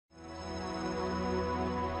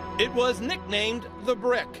It was nicknamed the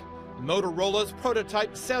Brick, Motorola's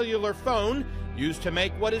prototype cellular phone used to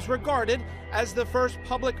make what is regarded as the first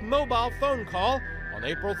public mobile phone call on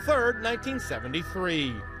April 3rd,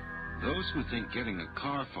 1973. Those who think getting a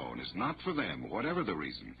car phone is not for them, whatever the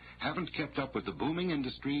reason, haven't kept up with the booming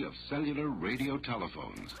industry of cellular radio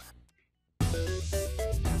telephones.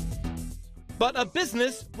 But a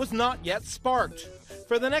business was not yet sparked.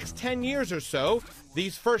 For the next 10 years or so,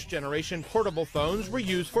 these first-generation portable phones were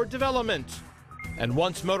used for development. And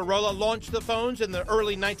once Motorola launched the phones in the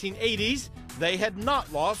early 1980s, they had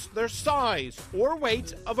not lost their size or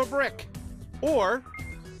weight of a brick, or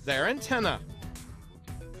their antenna.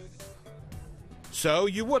 So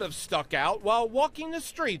you would have stuck out while walking the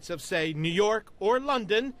streets of, say, New York or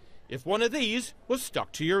London if one of these was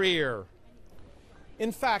stuck to your ear.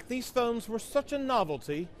 In fact, these phones were such a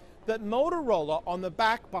novelty that Motorola on the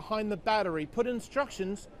back behind the battery put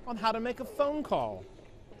instructions on how to make a phone call.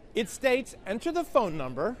 It states, enter the phone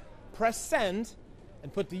number, press send,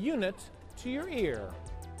 and put the unit to your ear.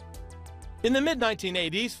 In the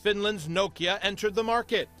mid-1980s, Finland's Nokia entered the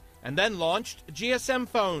market and then launched GSM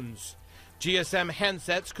phones. GSM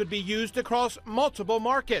handsets could be used across multiple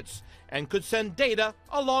markets and could send data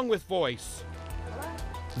along with voice.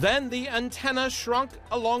 Then the antenna shrunk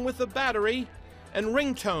along with the battery, and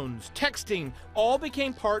ringtones, texting, all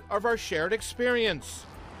became part of our shared experience.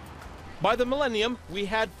 By the millennium, we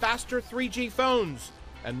had faster 3G phones,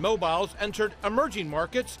 and mobiles entered emerging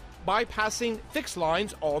markets, bypassing fixed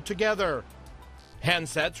lines altogether.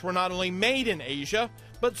 Handsets were not only made in Asia,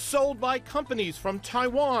 but sold by companies from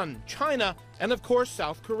Taiwan, China, and of course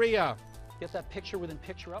South Korea. Get that picture within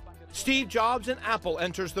picture up. Steve Jobs and Apple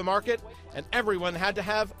enters the market, and everyone had to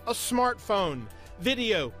have a smartphone.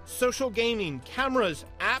 Video, social gaming, cameras,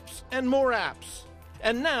 apps, and more apps.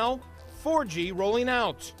 And now, 4G rolling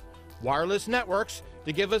out. Wireless networks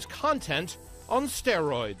to give us content on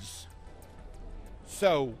steroids.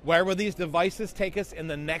 So, where will these devices take us in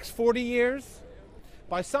the next 40 years?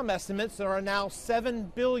 By some estimates, there are now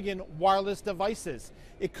 7 billion wireless devices.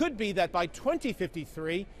 It could be that by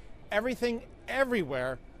 2053, everything,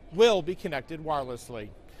 everywhere, will be connected wirelessly.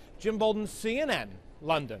 Jim Bolden, CNN,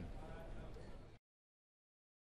 London.